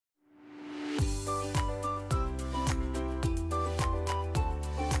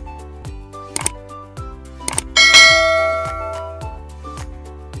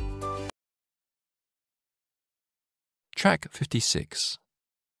Track 56.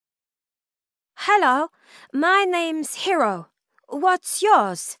 Hello, my name's Hiro. What's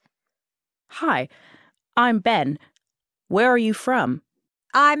yours? Hi, I'm Ben. Where are you from?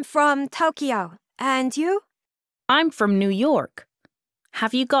 I'm from Tokyo. And you? I'm from New York.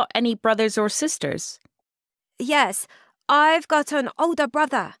 Have you got any brothers or sisters? Yes, I've got an older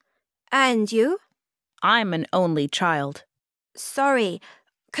brother. And you? I'm an only child. Sorry,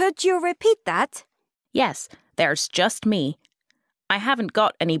 could you repeat that? Yes, there's just me. I haven't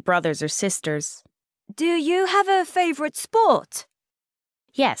got any brothers or sisters. Do you have a favorite sport?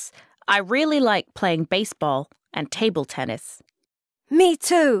 Yes, I really like playing baseball and table tennis. Me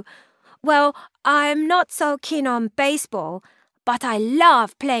too. Well, I'm not so keen on baseball, but I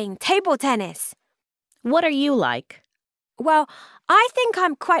love playing table tennis. What are you like? Well, I think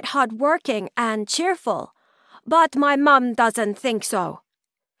I'm quite hardworking and cheerful, but my mum doesn't think so.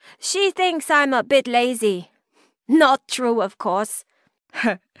 She thinks I'm a bit lazy. Not true, of course.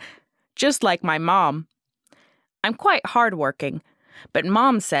 Just like my mom. I'm quite hardworking, but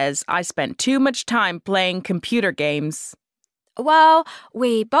Mom says I spent too much time playing computer games. Well,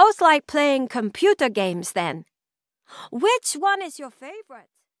 we both like playing computer games then. Which one is your favorite?